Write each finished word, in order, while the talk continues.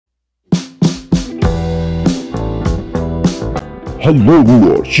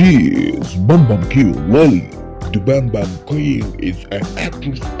Hello, she is BBW Lily. The BBW is an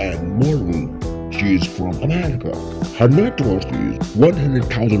actress and model. She is from America. Her net worth is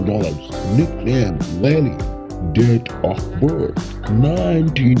 $100,000. Nickname Lily. Date of birth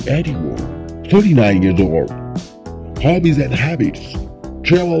 1981. 39 years old. Hobbies and habits: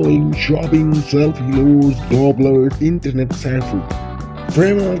 traveling, shopping, selfie-lures, doublers, internet surfing.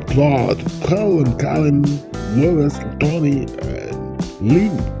 Favorite cloth: Calvin, Louis, Tommy, and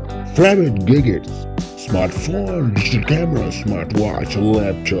Lee. Favorite gadgets: smartphone, digital camera, smartwatch,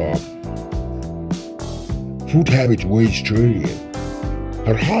 laptop. Food habit: vegetarian.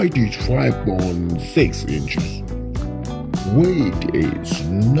 Her height is 5.6 inches. Weight is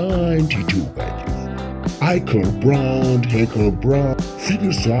 92 kg. Eye color brown, hair color brown.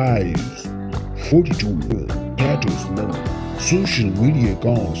 Figure size 42. Tattoos none. Social media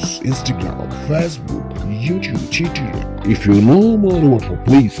accounts: Instagram, Facebook, YouTube, Twitter. If you know more about her,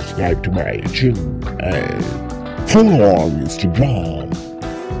 please subscribe to my channel and follow on Instagram.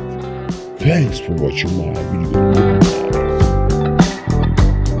 Thanks for watching my video.